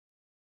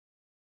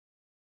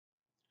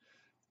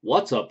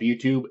What's up,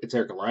 YouTube? It's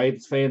Eric, a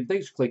Lions fan.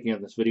 Thanks for clicking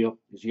on this video.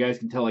 As you guys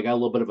can tell, I got a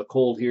little bit of a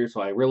cold here,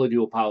 so I really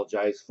do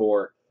apologize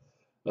for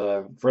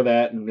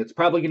that. And it's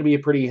probably going to be a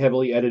pretty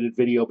heavily edited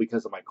video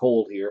because of my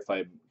cold here. If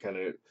I'm kind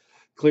of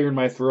clearing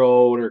my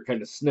throat or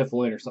kind of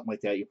sniffling or something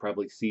like that, you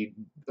probably see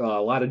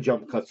a lot of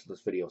jump cuts to this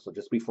video. So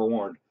just be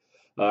forewarned.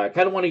 I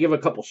kind of want to give a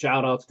couple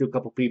shout outs to a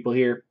couple people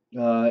here.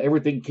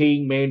 Everything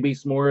King, Man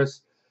Beast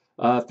Morris,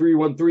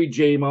 313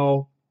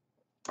 JMO,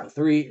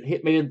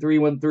 Hitman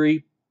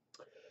 313.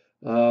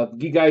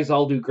 You guys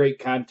all do great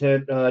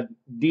content.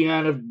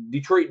 Dion of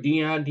Detroit,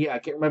 I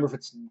can't remember if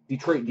it's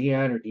Detroit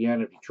Dion or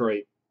Dion of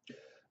Detroit.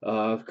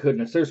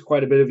 Goodness, there's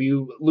quite a bit of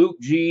you. Luke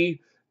G,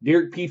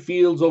 Derek P.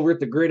 Fields over at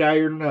the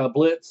Gridiron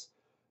Blitz.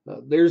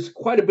 There's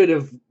quite a bit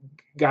of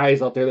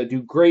guys out there that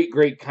do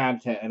great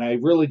content, and I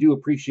really do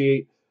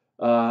appreciate.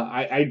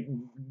 I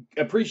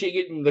appreciate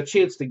getting the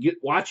chance to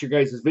watch your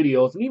guys'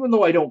 videos, and even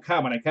though I don't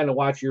comment, I kind of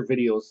watch your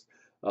videos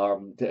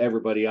to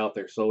everybody out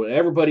there. So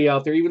everybody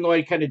out there, even though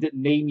I kind of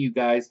didn't name you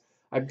guys,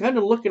 I'm kind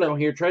of looking out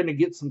here, trying to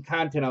get some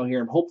content out here,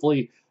 and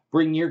hopefully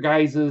bring your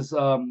guys's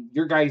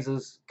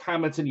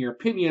comments and your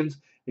opinions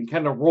and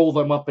kind of roll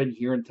them up in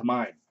here into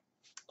mine.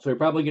 So you're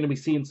probably going to be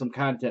seeing some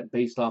content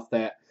based off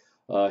that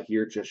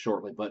here just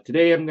shortly. But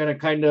today I'm going to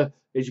kind of,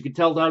 as you can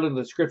tell down in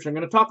the description, I'm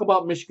going to talk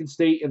about Michigan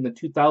State in the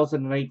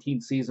 2019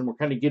 season. We're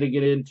kind of getting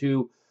it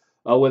into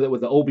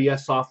with the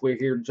OBS software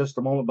here in just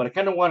a moment, but I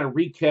kind of want to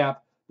recap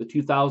the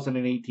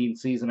 2018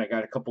 season. I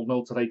got a couple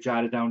notes that I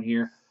jotted down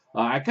here.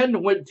 I kind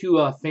of went to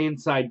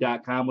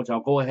fanside.com, which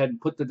I'll go ahead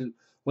and put the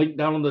link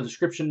down in the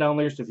description down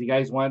there. So if you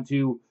guys want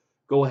to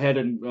go ahead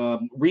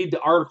and read the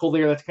article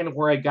there, that's kind of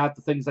where I got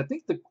the things. I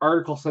think the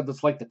article said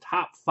that's like the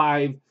top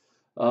 5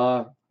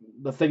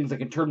 the things that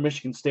can turn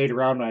Michigan State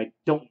around. I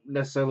don't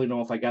necessarily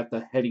know if I got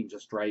the heading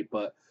just right,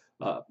 but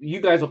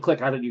you guys will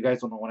click on it. You guys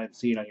don't know what I'm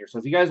seeing on here. So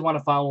if you guys want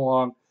to follow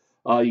along,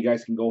 you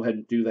guys can go ahead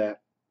and do that.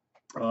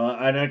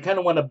 And I kind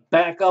of want to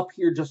back up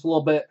here just a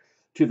little bit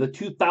to the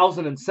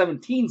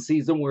 2017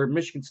 season where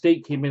Michigan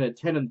State came in at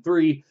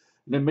 10-3, and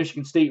then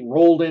Michigan State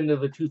rolled into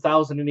the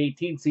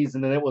 2018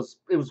 season, and it was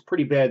a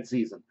pretty bad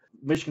season.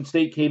 Michigan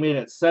State came in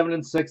at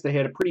 7-6. They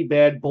had a pretty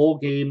bad bowl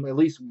game, at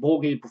least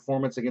bowl game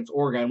performance against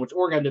Oregon, which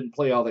Oregon didn't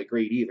play all that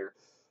great either.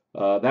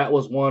 That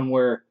was one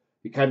where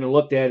you kind of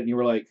looked at it and you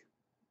were like,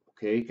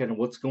 okay, kind of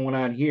what's going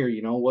on here?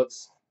 You know,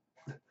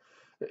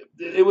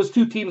 it was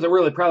two teams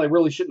that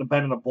probably shouldn't have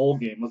been in a bowl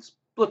game. Let's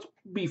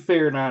be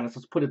fair and honest.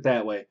 Let's put it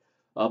that way.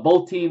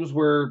 Both teams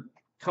were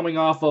coming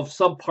off of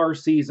subpar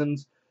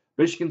seasons.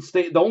 Michigan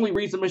State. The only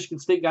reason Michigan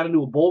State got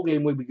into a bowl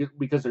game was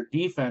because their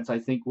defense, I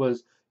think,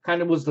 was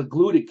the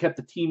glue that kept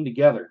the team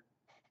together.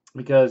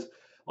 Because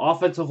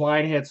offensive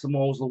line had some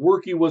holes. The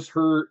Workey was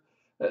hurt.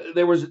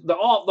 There was the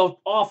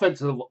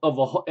offense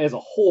as a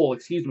whole,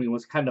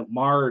 was kind of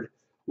marred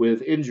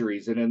with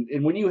injuries,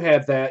 and when you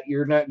have that,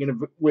 you're not going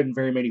to win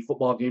very many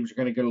football games.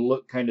 You're going to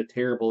look kind of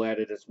terrible at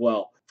it as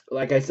well.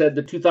 Like I said,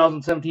 the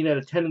 2017 had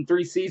a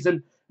 10-3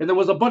 season, and there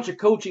was a bunch of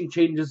coaching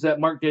changes that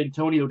Mark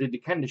D'Antonio did to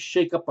kind of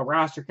shake up the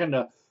roster, kind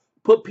of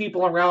put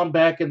people around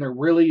back in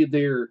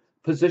their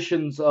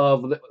positions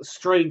of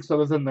strengths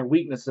other than their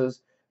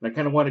weaknesses. And I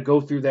kind of want to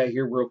go through that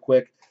here real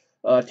quick.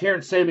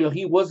 Terrence Samuel,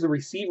 he was the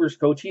receivers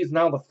coach. He is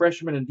now the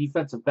freshman and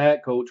defensive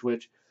back coach,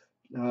 which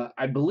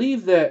I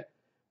believe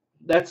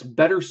that's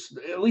better.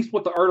 At least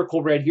what the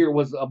article read here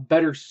was a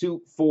better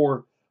suit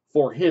for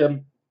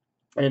him.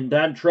 And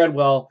Don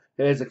Treadwell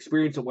has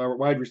experience at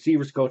wide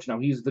receivers coach. Now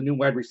he's the new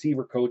wide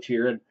receiver coach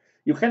here, and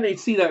you kind of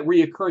see that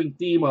reoccurring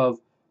theme of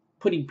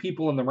putting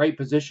people in the right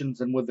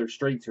positions and with their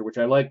strengths here, which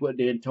I like what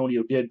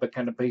D'Antonio did, but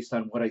kind of based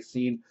on what I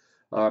seen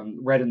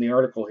read in the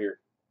article here.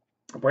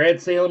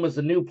 Brad Salem is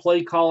the new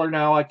play caller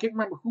now. I can't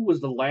remember who was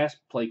the last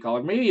play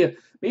caller. Maybe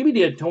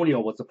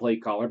D'Antonio was the play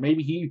caller.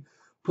 Maybe he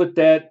put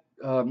that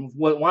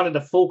wanted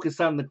to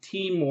focus on the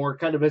team more,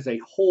 kind of as a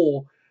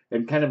whole,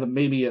 and kind of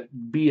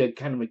be a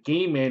kind of a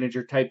game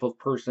manager type of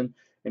person,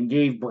 and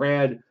gave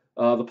Brad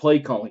the play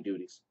calling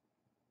duties.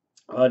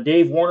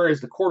 Dave Warner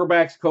is the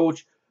quarterbacks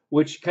coach,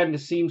 which kind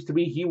of seems to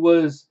be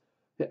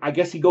I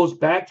guess he goes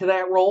back to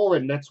that role,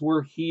 and that's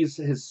where his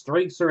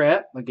strengths are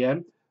at.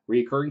 Again,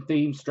 recurring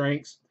theme,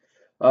 strengths.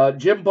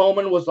 Jim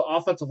Bowman was the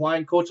offensive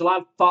line coach. A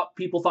lot of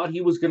people thought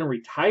he was going to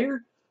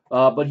retire,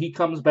 but he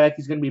comes back.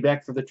 He's going to be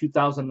back for the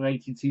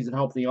 2019 season,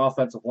 helping the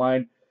offensive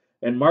line.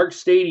 And Mark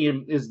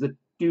Stadium is the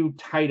new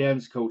tight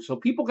ends coach. So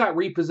people got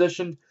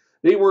repositioned.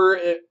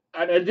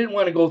 I didn't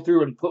want to go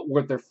through and put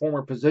what their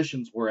former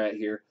positions were at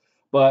here,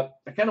 but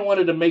I kind of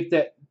wanted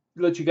to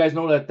let you guys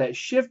know that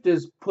shift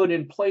is put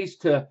in place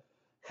to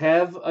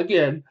have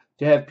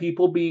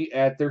people be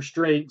at their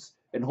strengths,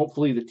 and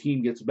hopefully the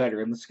team gets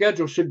better. And the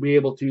schedule should be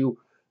able to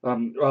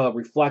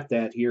reflect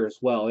that here as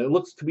well. It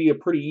looks to be a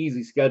pretty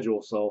easy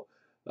schedule, so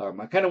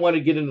I kind of want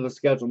to get into the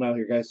schedule now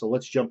here, guys, so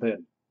let's jump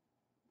in.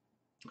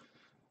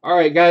 All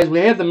right, guys, we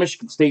have the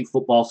Michigan State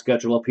football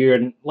schedule up here,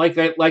 and like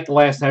the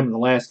last time in the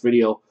last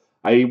video,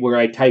 where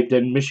I typed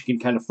in Michigan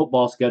kind of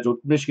football schedule,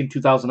 Michigan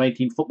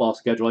 2019 football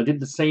schedule, I did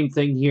the same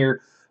thing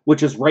here,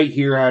 which is right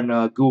here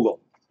on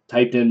Google.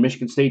 typed in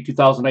Michigan State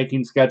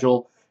 2019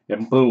 schedule,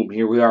 and boom,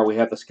 here we are. We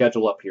have the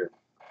schedule up here.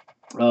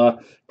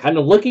 Kind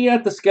of looking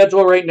at the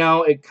schedule right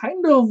now, it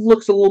kind of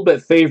looks a little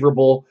bit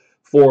favorable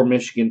for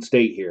Michigan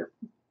State here.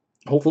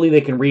 Hopefully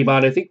they can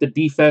rebound. I think the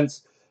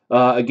defense,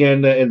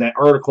 again, in that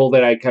article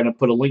that I kind of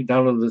put a link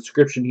down in the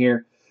description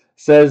here,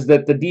 says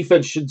that the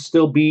defense should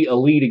still be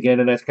elite again,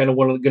 and that's kind of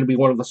going to be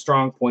one of the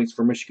strong points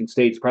for Michigan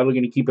State. It's probably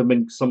going to keep them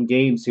in some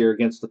games here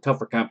against the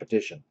tougher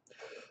competition.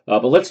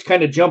 But let's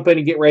kind of jump in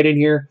and get right in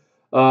here.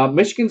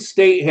 Michigan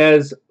State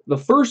has the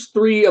first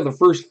 3 of the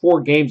first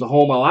 4 games at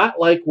home, a lot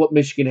like what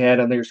Michigan had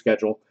on their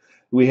schedule.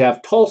 We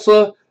have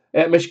Tulsa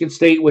at Michigan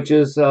State, which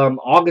is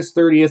August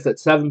 30th at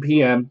 7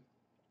 p.m.,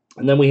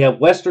 and then we have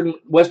Western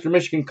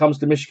Michigan comes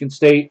to Michigan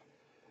State,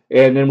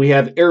 and then we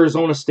have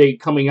Arizona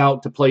State coming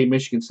out to play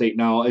Michigan State.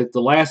 Now, at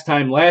the last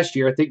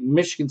year, I think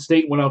Michigan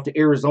State went out to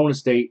Arizona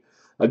State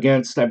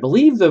against, I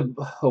believe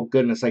oh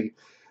goodness, I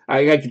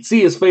can see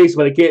his face,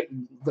 but I can't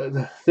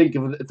think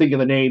of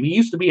the name. He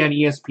used to be on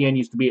ESPN,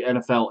 used to be an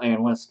NFL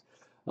analyst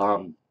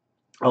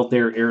out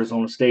there at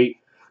Arizona State.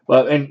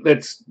 And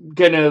that's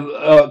kind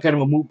of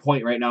a moot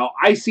point right now.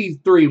 I see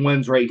 3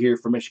 wins right here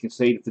for Michigan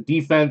State. If the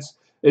defense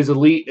is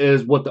elite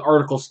as what the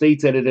article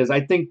states that it is,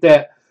 I think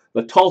that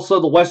the Tulsa,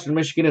 the Western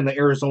Michigan, and the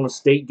Arizona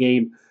State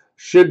game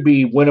should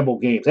be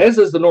winnable games, as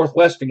is the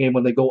Northwestern game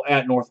when they go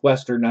at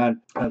Northwestern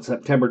on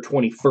September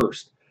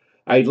 21st.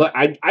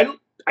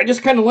 I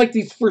just kind of like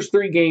these first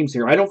 3 games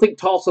here. I don't think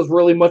Tulsa's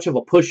really much of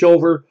a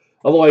pushover,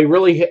 although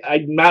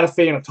I'm not a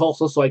fan of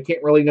Tulsa, so I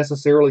can't really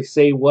necessarily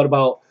say what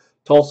about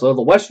Tulsa.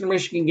 The Western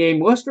Michigan game,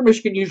 Western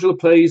Michigan usually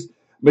plays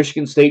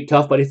Michigan State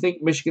tough, but I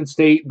think Michigan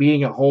State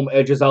being at home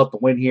edges out the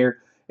win here.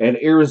 And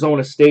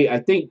Arizona State, I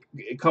think,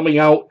 coming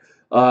out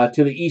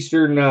to the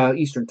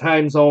Eastern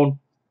time zone,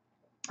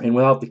 and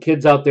without the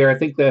kids out there, I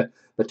think the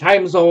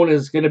time zone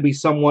is going to be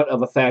somewhat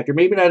of a factor.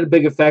 Maybe not as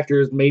big a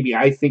factor as maybe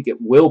I think it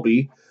will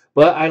be,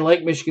 but I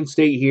like Michigan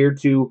State here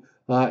to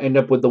end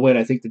up with the win.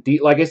 I think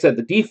like I said,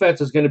 the defense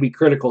is going to be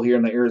critical here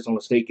in the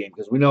Arizona State game,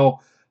 because we know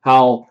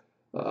how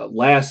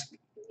last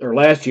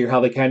year how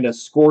they kind of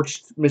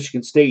scorched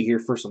Michigan State here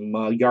for some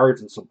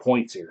yards and some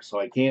points here.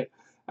 So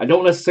I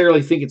don't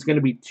necessarily think it's going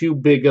to be too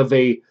big of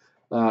a.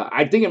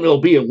 I think it will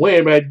be a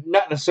win, but I'm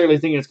not necessarily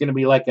thinking it's going to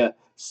be like a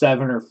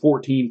 7 or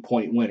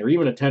 14-point win, or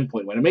even a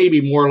 10-point win. It may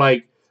be more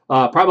like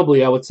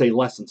probably, I would say,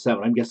 less than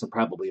 7. I'm guessing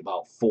probably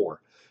about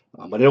 4.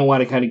 But I don't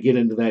want to kind of get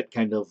into that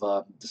kind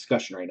of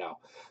discussion right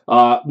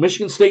now.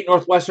 Michigan State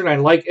Northwestern I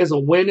like as a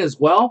win as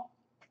well,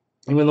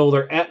 even though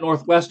they're at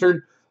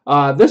Northwestern.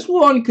 This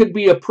one could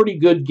be a pretty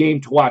good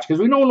game to watch,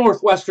 because we know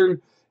Northwestern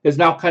has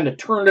now kind of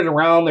turned it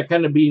around. They're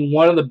kind of being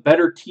one of the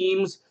better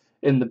teams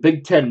in the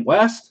Big Ten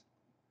West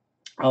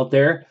out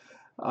there.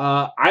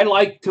 I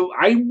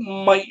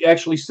might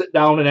actually sit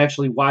down and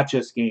actually watch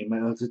this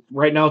game.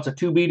 Right now it's a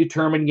to be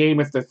determined game.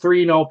 If they're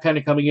 3-0 kind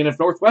of coming in, if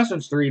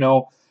Northwestern's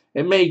 3-0,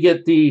 it may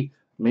get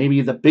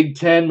maybe the Big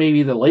Ten,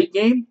 maybe the late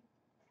game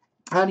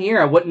on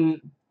here. I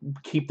wouldn't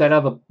keep that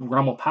out of the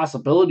realm of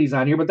possibilities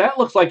on here, but that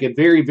looks like a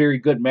very, very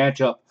good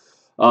matchup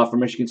for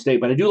Michigan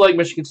State. But I do like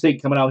Michigan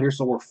State coming out here,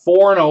 so we're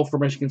 4-0 for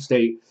Michigan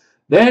State.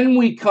 Then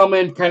we come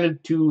in kind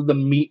of to the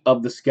meat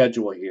of the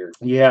schedule here.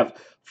 You have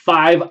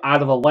 5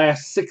 out of the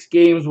last 6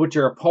 games, which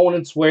are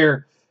opponents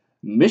where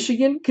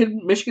Michigan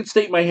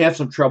State might have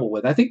some trouble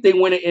with. I think they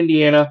win at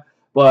Indiana,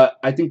 but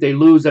I think they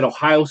lose at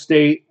Ohio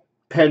State,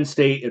 Penn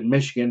State, and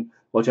Michigan,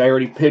 which I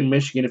already pinned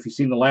Michigan. If you've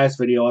seen the last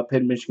video, I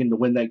pinned Michigan to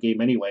win that game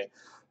anyway.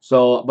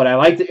 So, but I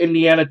like the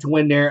Indiana to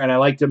win there, and I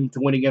like them to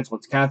win against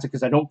Wisconsin,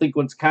 because I don't think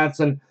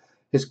Wisconsin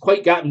has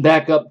quite gotten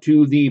back up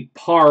to the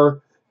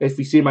par. If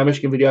you see my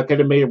Michigan video, I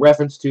kind of made a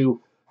reference to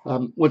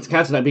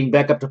Wisconsin not being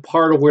back up to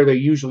par to where they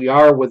usually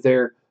are with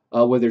their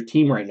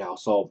team right now.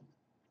 So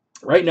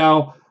right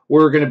now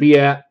we're going to be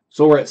at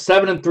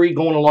 7-3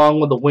 going along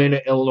with the win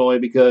at Illinois,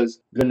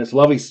 because goodness,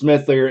 Lovie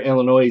Smith there at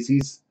Illinois,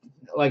 he's,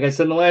 like I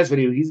said in the last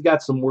video, he's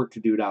got some work to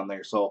do down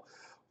there. So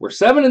we're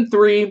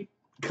 7-3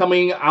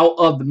 coming out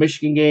of the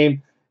Michigan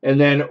game, and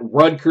then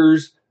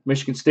Rutgers,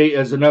 Michigan State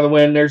as another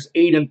win. There's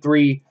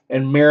 8-3,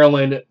 and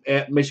Maryland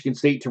at Michigan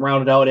State to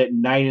round it out at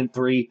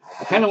 9-3.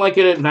 I kind of like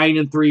it at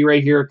 9-3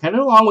 right here, kind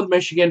of along with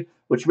Michigan,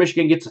 which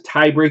Michigan gets a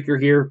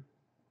tiebreaker here.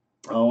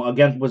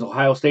 Again, was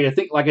Ohio State. I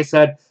think, like I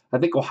said, I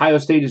think Ohio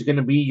State is going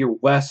to be your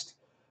West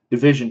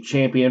Division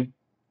champion.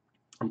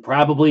 And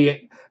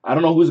probably, I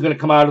don't know who's going to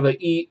come out of the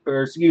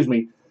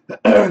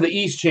the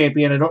East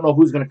champion. I don't know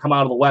who's going to come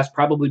out of the West.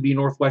 Probably be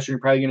Northwestern. You're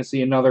probably going to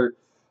see another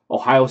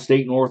Ohio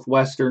State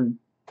Northwestern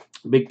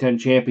Big Ten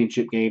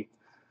championship game.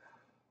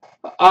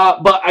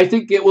 But I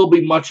think it will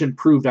be much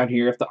improved on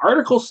here. If the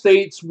article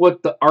states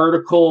what the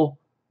article,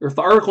 or if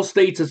the article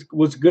states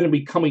was going to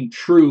be coming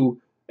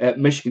true at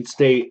Michigan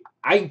State,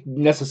 I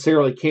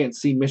necessarily can't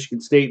see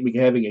Michigan State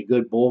having a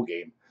good bowl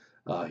game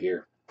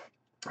here.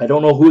 I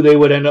don't know who they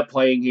would end up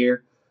playing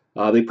here.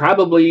 They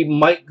probably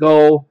might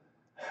go.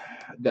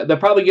 They'll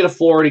probably get a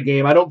Florida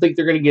game. I don't think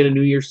they're going to get a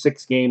New Year's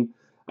Six game,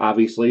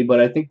 obviously, but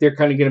I think they're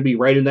kind of going to be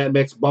right in that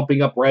mix,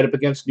 bumping up right up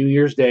against New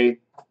Year's Day.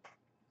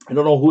 I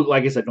don't know who,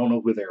 like I said, don't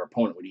know who their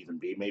opponent would even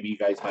be. Maybe you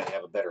guys might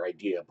have a better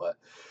idea. But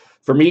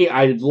for me,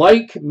 I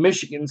like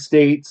Michigan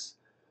State's.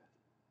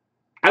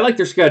 I like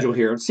their schedule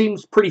here. It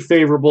seems pretty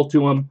favorable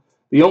to them.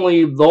 The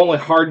only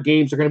hard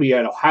games are going to be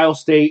at Ohio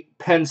State,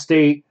 Penn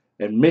State,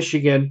 and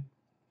Michigan.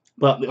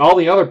 But all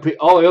the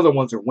other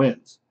ones are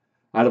wins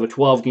out of a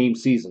 12-game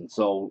season.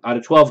 So out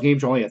of 12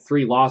 games, you only have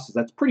 3 losses.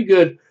 That's pretty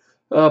good.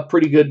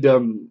 Pretty good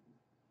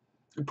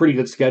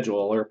schedule,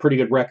 or a pretty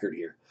good record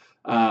here.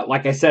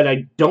 Like I said,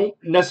 I don't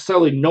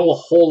necessarily know a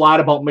whole lot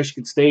about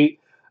Michigan State.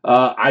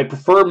 I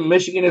prefer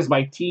Michigan as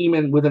my team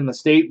and within the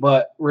state,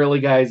 but really,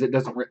 guys, it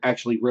doesn't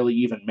actually really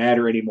even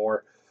matter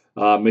anymore.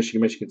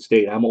 Michigan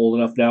State. I'm old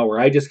enough now where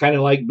I just kind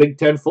of like Big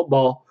Ten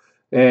football,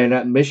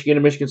 and Michigan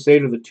and Michigan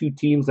State are the 2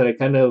 teams that I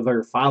kind of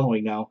are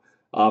following now.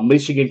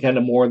 Michigan kind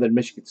of more than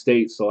Michigan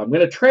State, so I'm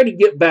going to try to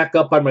get back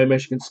up on my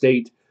Michigan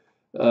State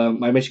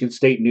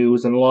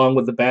news, and along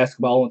with the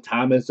basketball and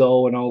Tom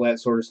Izzo and all that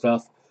sort of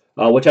stuff,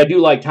 which I do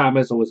like Tom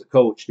Izzo as a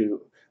coach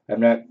too.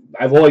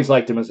 I've always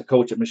liked him as a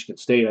coach at Michigan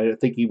State. I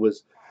think he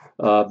was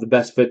the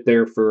best fit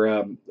there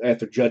for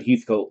after Judd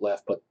Heathcote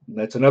left, but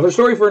that's another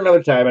story for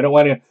another time. I don't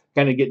want to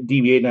kind of get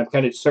deviating. I'm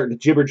kind of starting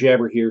to jibber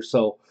jabber here.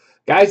 So,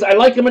 guys, I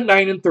like him at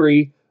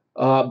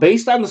 9-3.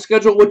 Based on the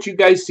schedule, what you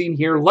guys seen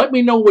here, let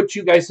me know what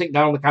you guys think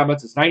down in the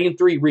comments. Is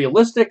 9-3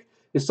 realistic?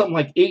 Is something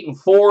like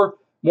 8-4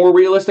 more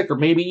realistic, or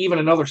maybe even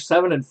another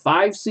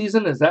 7-5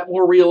 season? Is that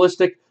more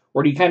realistic,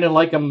 or do you kind of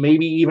like them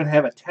maybe even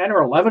have a 10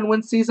 or 11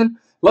 win season?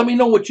 Let me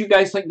know what you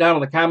guys think down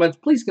in the comments.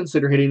 Please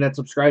consider hitting that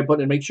subscribe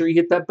button and make sure you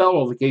hit that bell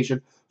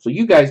notification so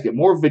you guys get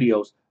more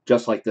videos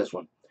just like this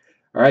one.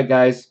 All right,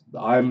 guys,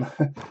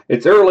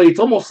 it's early. It's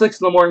almost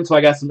 6 in the morning, so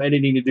I got some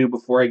editing to do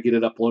before I get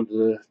it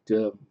uploaded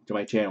to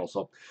my channel.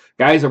 So,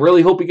 guys, I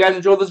really hope you guys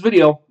enjoyed this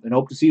video and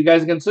hope to see you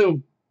guys again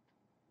soon.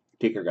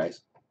 Take care,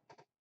 guys.